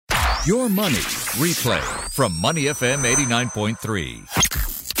Your Money Replay from Money FM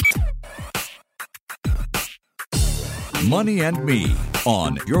 89.3. Money and Me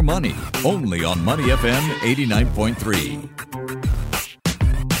on Your Money, only on Money FM 89.3.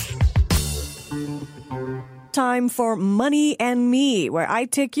 Time for Money and Me, where I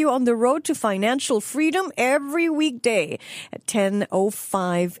take you on the road to financial freedom every weekday at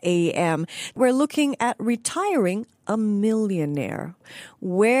 10:05 a.m. We're looking at retiring a millionaire.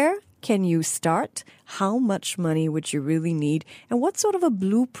 Where can you start? How much money would you really need? And what sort of a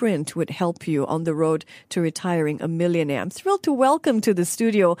blueprint would help you on the road to retiring a millionaire? I'm thrilled to welcome to the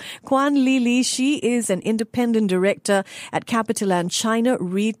studio Kwan Li. She is an independent director at CapitaLand China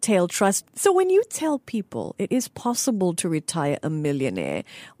Retail Trust. So when you tell people it is possible to retire a millionaire,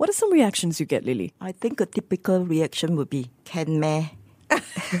 what are some reactions you get, Lily? I think a typical reaction would be, can meh?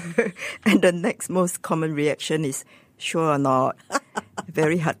 And the next most common reaction is, sure or not.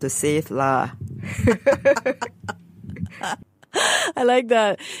 Very hard to save lah. I like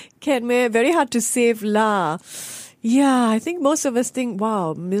that. Can me, very hard to save lah. Yeah, I think most of us think,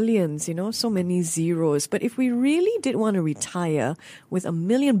 wow, millions, so many zeros. But if we really did want to retire with $1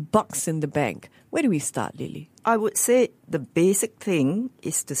 million in the bank, where do we start, Lily? I would say the basic thing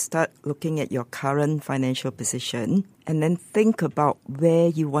is to start looking at your current financial position and then think about where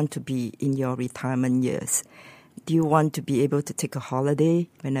you want to be in your retirement years. Do you want to be able to take a holiday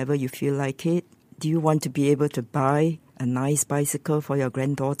whenever you feel like it? Do you want to be able to buy a nice bicycle for your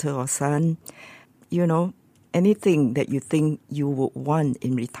granddaughter or son? Anything that you think you would want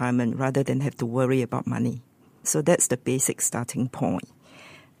in retirement rather than have to worry about money. So that's the basic starting point.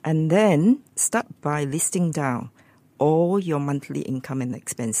 And then start by listing down all your monthly income and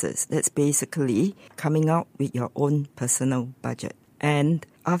expenses. That's basically coming out with your own personal budget. And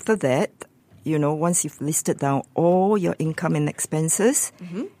after that, once you've listed down all your income and expenses,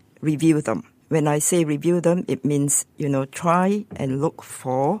 review them. When I say review them, it means, try and look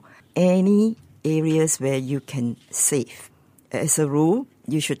for any areas where you can save. As a rule,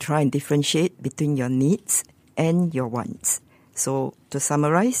 you should try and differentiate between your needs and your wants. So to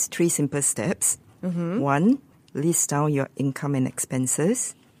summarize, 3 simple steps. 1, list down your income and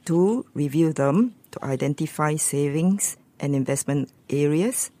expenses. 2, review them to identify savings and investment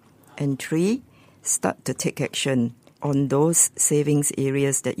areas. And 3, start to take action on those savings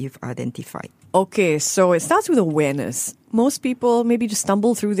areas that you've identified. Okay, so it starts with awareness. Most people maybe just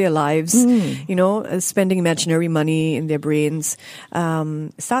stumble through their lives, spending imaginary money in their brains.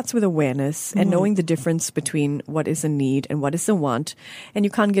 Starts with awareness and knowing the difference between what is a need and what is a want. And you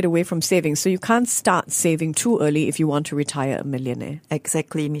can't get away from saving. So you can't start saving too early if you want to retire a millionaire.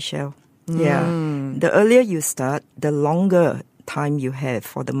 Exactly, Michelle. Yeah. The earlier you start, the longer time you have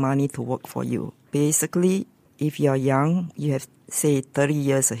for the money to work for you. Basically, if you're young, you have, say, 30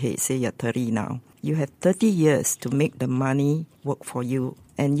 years ahead. Say you're 30 now. You have 30 years to make the money work for you.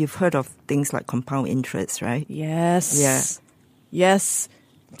 And you've heard of things like compound interest, right? Yes. Yeah. Yes.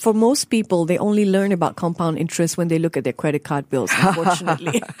 For most people, they only learn about compound interest when they look at their credit card bills,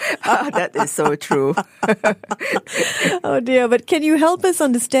 unfortunately. That is so true. Oh dear, but can you help us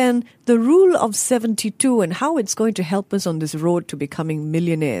understand the rule of 72 and how it's going to help us on this road to becoming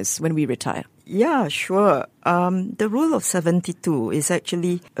millionaires when we retire? Yeah, sure. The rule of 72 is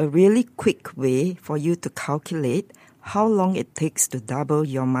actually a really quick way for you to calculate how long it takes to double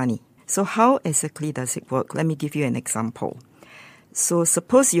your money. So how exactly does it work? Let me give you an example. So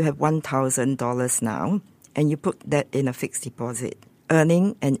suppose you have $1,000 now and you put that in a fixed deposit,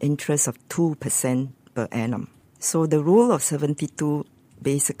 earning an interest of 2% per annum. So the rule of 72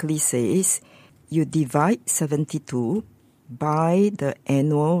 basically says you divide 72 by the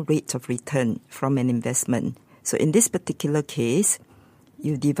annual rate of return from an investment. So in this particular case,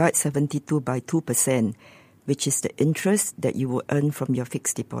 you divide 72 by 2%, which is the interest that you will earn from your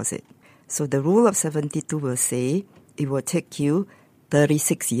fixed deposit. So the rule of 72 will say it will take you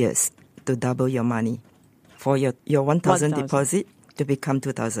 36 years to double your money for your 1,000 deposit to become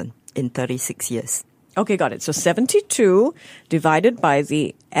 2,000 in 36 years. Okay, got it. So 72 divided by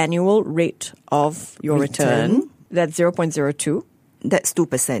the annual rate of your return. That's 0.02. That's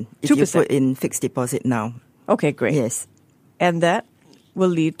 2% if 2%. you put in fixed deposit now. Okay, great. Yes. And that will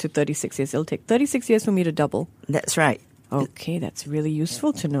lead to 36 years. It'll take 36 years for me to double. That's right. Okay, that's really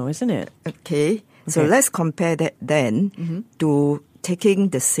useful to know, isn't it? Okay. So let's compare that then to taking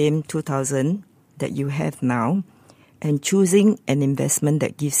the same 2,000 that you have now and choosing an investment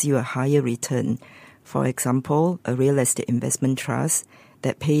that gives you a higher return. For example, a real estate investment trust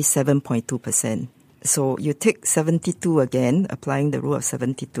that pays 7.2%. So you take 72 again, applying the rule of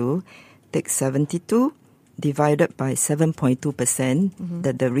 72, take 72 divided by 7.2%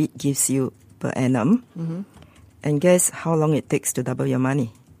 that the REIT gives you per annum. And guess how long it takes to double your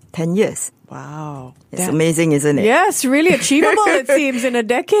money? 10 years. Wow. It's amazing, isn't it? Yes, really achievable, it seems, in a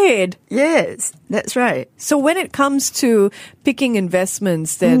decade. Yes, that's right. So when it comes to picking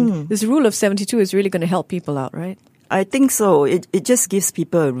investments, then this rule of 72 is really going to help people out, right? I think so. It just gives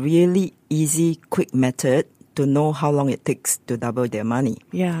people a really easy, quick method to know how long it takes to double their money.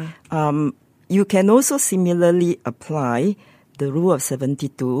 Yeah. You can also similarly apply the rule of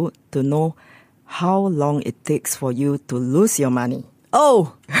 72 to know how long it takes for you to lose your money.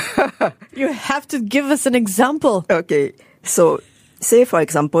 Oh, you have to give us an example. Okay, so say, for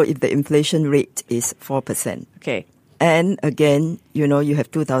example, if the inflation rate is 4%. Okay. And again, you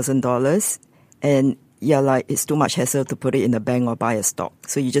have $2,000 and you're like, it's too much hassle to put it in the bank or buy a stock.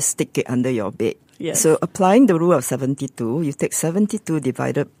 So you just stick it under your bed. Yes. So applying the rule of 72, you take 72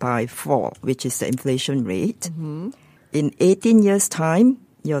 divided by 4, which is the inflation rate. In 18 years' time,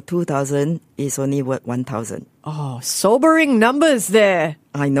 your 2,000 is only worth 1,000. Oh, sobering numbers there.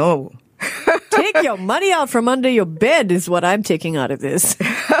 I know. Take your money out from under your bed is what I'm taking out of this.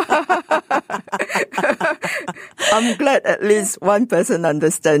 I'm glad at least one person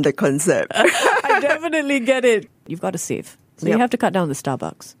understands the concept. I definitely get it. You've got to save. So you Yep. have to cut down the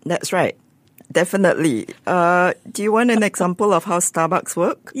Starbucks. That's right. Definitely. Do you want an example of how Starbucks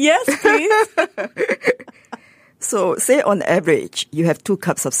work? Yes, please. So say on average, you have 2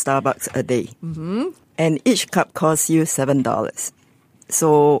 cups of Starbucks a day. And each cup costs you $7.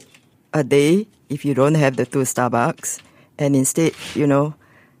 So a day, if you don't have the 2 Starbucks, and instead, you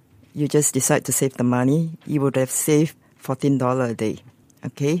just decide to save the money, you would have saved $14 a day.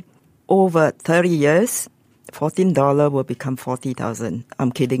 Okay? Over 30 years, $14 will become 40,000.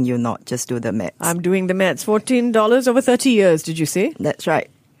 I'm kidding you not. Just do the math. I'm doing the maths. $14 over 30 years, did you say? That's right.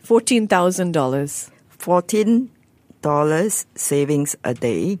 $14,000. $14 savings a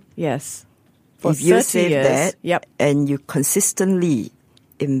day. Yes. For If you 30 save years. that Yep. and you consistently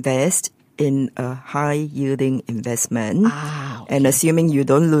invest in a high-yielding investment, and assuming you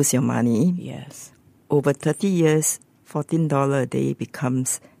don't lose your money, Yes. over 30 years, $14 a day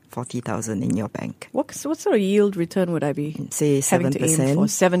becomes 40,000 in your bank. What sort of yield return would I be Say having to aim for?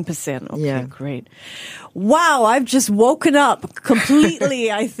 7%. 7%. Okay, Yeah. great. Wow, I've just woken up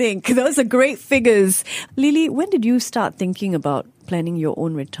completely, I think. Those are great figures. Lily, when did you start thinking about planning your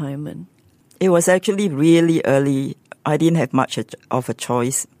own retirement? It was actually really early. I didn't have much of a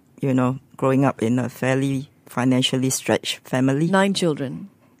choice, growing up in a fairly financially stretched family. 9 children.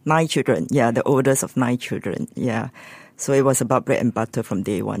 9 children, yeah, the oldest of 9 children, yeah. So it was about bread and butter from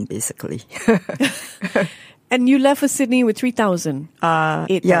day one, basically. And you left for Sydney with 3,000.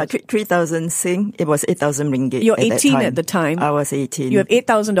 8,000. Yeah, 3,000 Sing. It was 8,000 ringgit. You're at that 18 time. at the time. I was 18. You have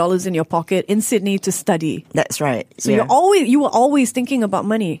 $8,000 in your pocket in Sydney to study. That's right. So yeah. you were always thinking about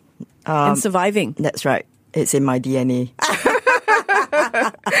money and surviving. That's right. It's in my DNA.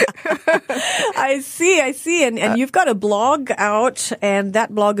 I see. And you've got a blog out, and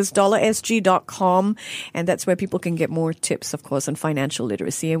that blog is dollarsg.com, and that's where people can get more tips, of course, on financial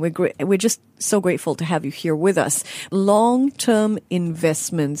literacy. And we're just so grateful to have you here with us. Long-term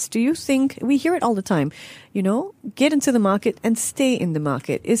investments. Do you think, we hear it all the time, get into the market and stay in the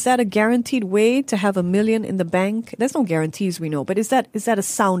market. Is that a guaranteed way to have $1 million in the bank? There's no guarantees, we know, but is that a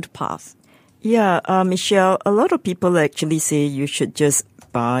sound path? Yeah, Michelle, a lot of people actually say you should just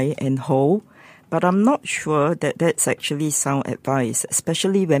buy and hold, but I'm not sure that that's actually sound advice,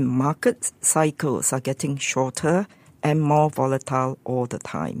 especially when market cycles are getting shorter and more volatile all the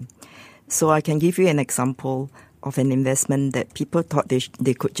time. So I can give you an example of an investment that people thought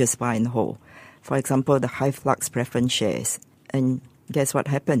they could just buy and hold. For example, the HiFlux preference shares. And guess what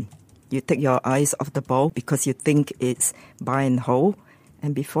happened? You take your eyes off the ball because you think it's buy and hold,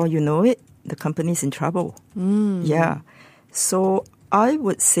 and before you know it, the company's in trouble. Yeah. So I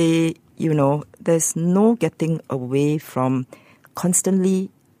would say, there's no getting away from constantly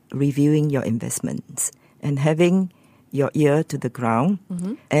reviewing your investments and having your ear to the ground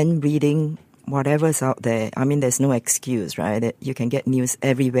and reading whatever's out there. I mean, there's no excuse, right? That you can get news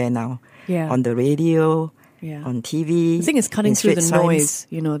everywhere now. Yeah. On the radio, Yeah. on TV. The thing is cutting in through the Straits Times.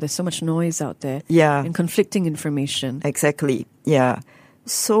 noise. There's so much noise out there. Yeah. And conflicting information. Exactly. Yeah.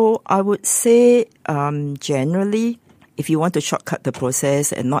 So I would say generally, if you want to shortcut the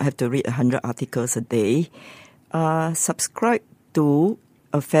process and not have to read 100 articles a day, subscribe to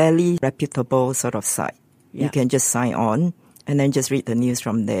a fairly reputable sort of site. Yeah. You can just sign on and then just read the news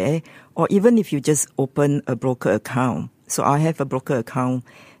from there. Or even if you just open a broker account. So I have a broker account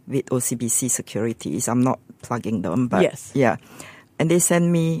with OCBC Securities. I'm not plugging them, but Yes. yeah. And they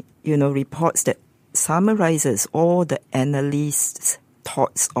send me, reports that summarizes all the analysts'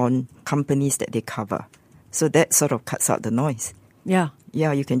 thoughts on companies that they cover. So that sort of cuts out the noise. Yeah.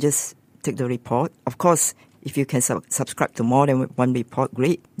 Yeah, you can just take the report. Of course, if you can subscribe to more than one report,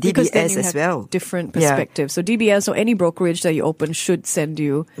 great. Because then DBS you as have well. different perspectives. So DBS or any brokerage that you open should send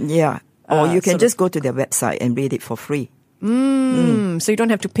you. Yeah. Or you can sort just go to their website and read it for free. So you don't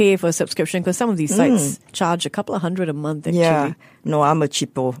have to pay for a subscription because some of these sites charge a couple of $100 a month actually. Yeah. No, I'm a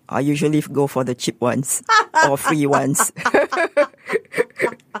cheapo. I usually go for the cheap ones or free ones.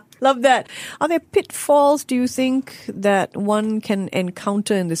 Love that. Are there pitfalls, do you think, that one can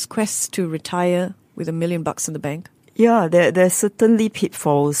encounter in this quest to retire with $1 million in the bank? Yeah, there's certainly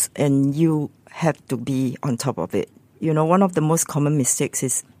pitfalls, and you have to be on top of it. You know, one of the most common mistakes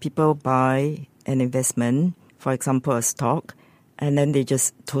is people buy an investment, for example, a stock, and then they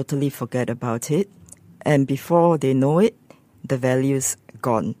just totally forget about it. And before they know it, the value's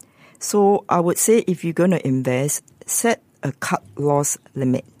gone. So I would say if you're going to invest, set a cut loss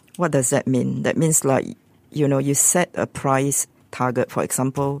limit. What does that mean? That means like, you know, you set a price target. For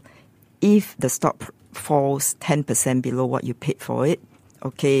example, if the stock falls 10% below what you paid for it,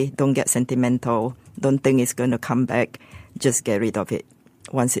 okay, don't get sentimental. Don't think it's going to come back. Just get rid of it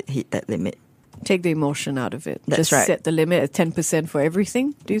once it hit that limit. Take the emotion out of it. That's Just right. set the limit at 10% for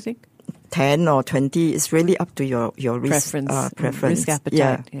everything, do you think? 10 or 20 is really up to your risk Preference. Risk appetite.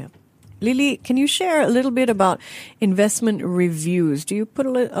 Yeah. Yeah. Lily, can you share a little bit about investment reviews? Do you put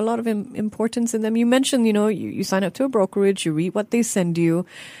a lot of importance in them? You mentioned, you know, you sign up to a brokerage, you read what they send you.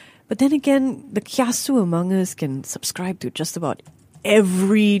 But then again, the kiasu among us can subscribe to just about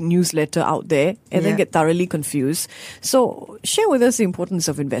every newsletter out there and then get thoroughly confused. So share with us the importance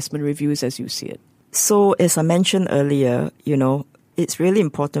of investment reviews as you see it. So as I mentioned earlier, you know, it's really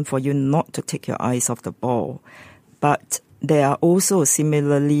important for you not to take your eyes off the ball. But there are also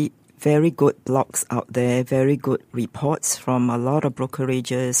similarly very good blogs out there, very good reports from a lot of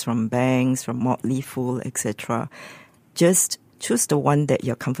brokerages, from banks, from Motley Fool, etc. Just choose the one that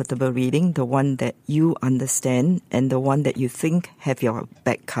you're comfortable reading, the one that you understand, and the one that you think have your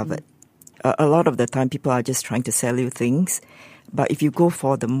back covered. A lot of the time, people are just trying to sell you things. But if you go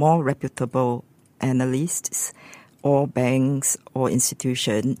for the more reputable analysts or banks or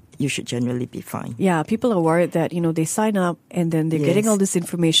institution, you should generally be fine. Yeah, people are worried that, you know, they sign up and then they're getting all this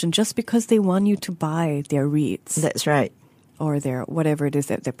information just because they want you to buy their REITs. That's right. Or their whatever it is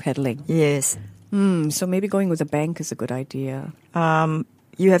that they're peddling. Yes. So maybe going with a bank is a good idea.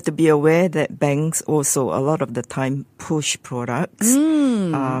 You have to be aware that banks also a lot of the time push products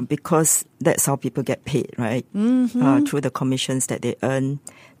because that's how people get paid, right? Through the commissions that they earn,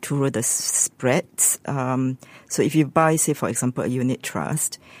 through the spreads. So if you buy, say, for example, a unit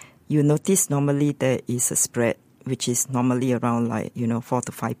trust, you notice normally there is a spread, which is normally around 4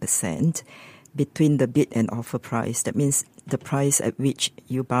 to 5% between the bid and offer price. That means the price at which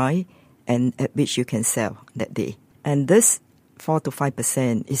you buy and at which you can sell that day. And this 4 to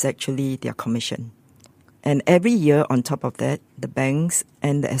 5% is actually their commission. And every year on top of that, the banks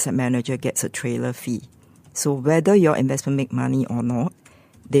and the asset manager gets a trailer fee. So whether your investment make money or not,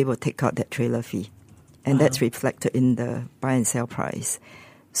 they will take out that trailer fee. And that's reflected in the buy and sell price.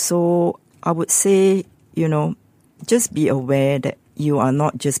 So I would say, just be aware that you are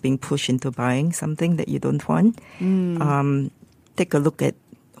not just being pushed into buying something that you don't want. Take a look at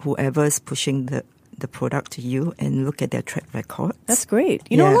whoever's pushing the product to you and look at their track record. That's great.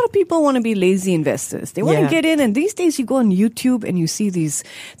 A lot of people want to be lazy investors. They want to get in, and these days you go on YouTube and you see these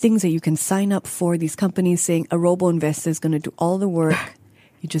things that you can sign up for, these companies saying a robo-investor is going to do all the work.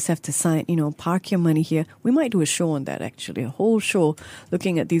 You just have to sign, park your money here. We might do a show on that, actually, a whole show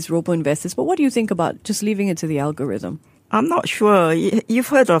looking at these robo-investors. But what do you think about just leaving it to the algorithm? I'm not sure. You've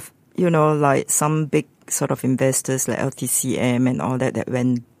heard of, some big sort of investors like LTCM and all that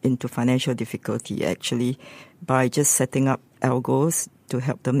went into financial difficulty, actually, by just setting up algos to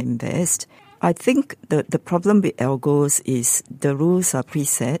help them invest. I think the problem with algos is the rules are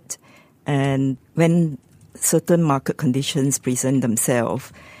preset, and when certain market conditions present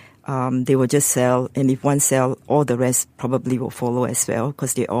themselves, they will just sell, and if one sell, all the rest probably will follow as well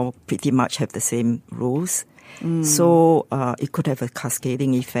because they all pretty much have the same rules. So it could have a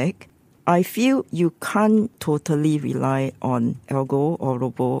cascading effect. I feel you can't totally rely on algo or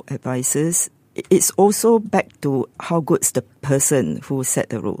robo-advisors. It's also back to how good's the person who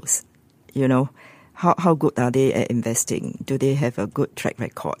set the rules. How good are they at investing? Do they have a good track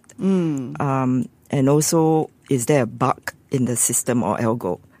record? And also, is there a bug in the system or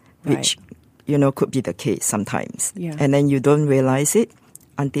algo, which, could be the case sometimes. Yeah. And then you don't realize it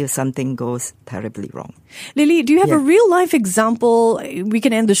until something goes terribly wrong. Lily, do you have Yeah. a real life example we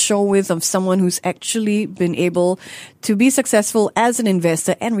can end the show with of someone who's actually been able to be successful as an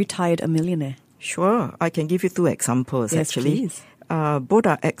investor and retired a millionaire? Sure, I can give you 2 examples Yes, actually. please. Both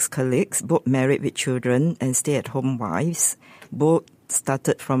are ex-colleagues, both married with children and stay-at-home wives. Both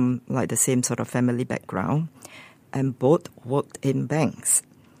started from like the same sort of family background, and both worked in banks.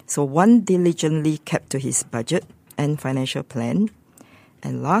 So one diligently kept to his budget and financial plan.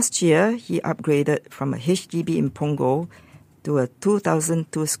 And last year, he upgraded from a HDB in Punggol to a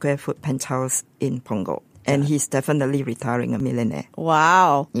 2,002 square foot penthouse in Punggol. And he's definitely retiring a millionaire.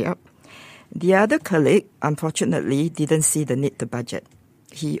 Wow. Yep. The other colleague, unfortunately, didn't see the need to budget.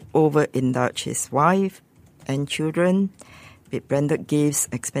 He overindulged his wife and children with branded gifts,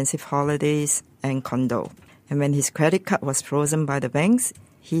 expensive holidays, and condo. And when his credit card was frozen by the banks,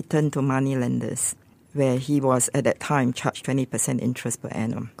 he turned to money lenders, where he was at that time charged 20% interest per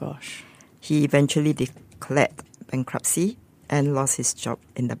annum. Gosh. He eventually declared bankruptcy and lost his job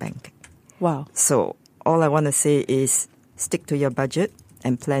in the bank. Wow. So all I want to say is stick to your budget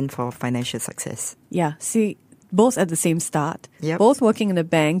and plan for financial success. Yeah. See, both at the same start. Yep. Both working in a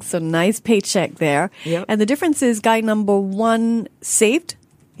bank, so nice paycheck there. Yep. And the difference is guy number 1 saved.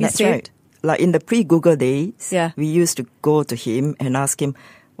 He That's saved. right. Like in the pre-Google days, Yeah. we used to go to him and ask him,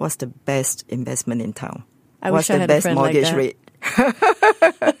 what's the best investment in town? I What's wish I the had a best friend like mortgage that. rate?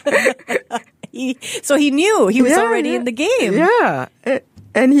 So he knew he was Yeah, already yeah. in the game. Yeah.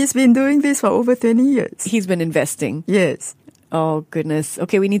 And he's been doing this for over 20 years. He's been investing. Yes. Oh, goodness.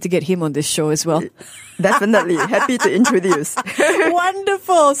 Okay, we need to get him on this show as well. Definitely. Happy to introduce.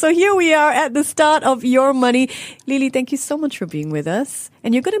 Wonderful. So here we are at the start of Your Money. Lily, thank you so much for being with us.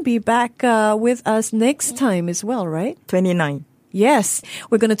 And you're going to be back with us next time as well, right? 29. Yes.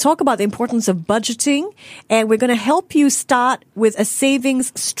 We're going to talk about the importance of budgeting, and we're going to help you start with a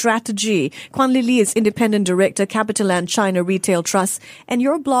savings strategy. Kwan Lily is Independent Director, CapitaLand China Retail Trust, and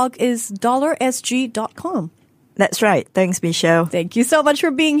your blog is dollarsg.com. That's right. Thanks, Michelle. Thank you so much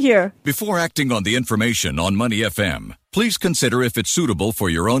for being here. Before acting on the information on Money FM, please consider if it's suitable for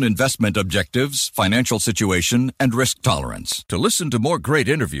your own investment objectives, financial situation, and risk tolerance. To listen to more great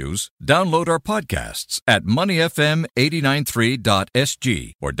interviews, download our podcasts at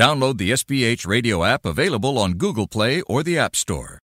moneyfm893.sg or download the SPH radio app available on Google Play or the App Store.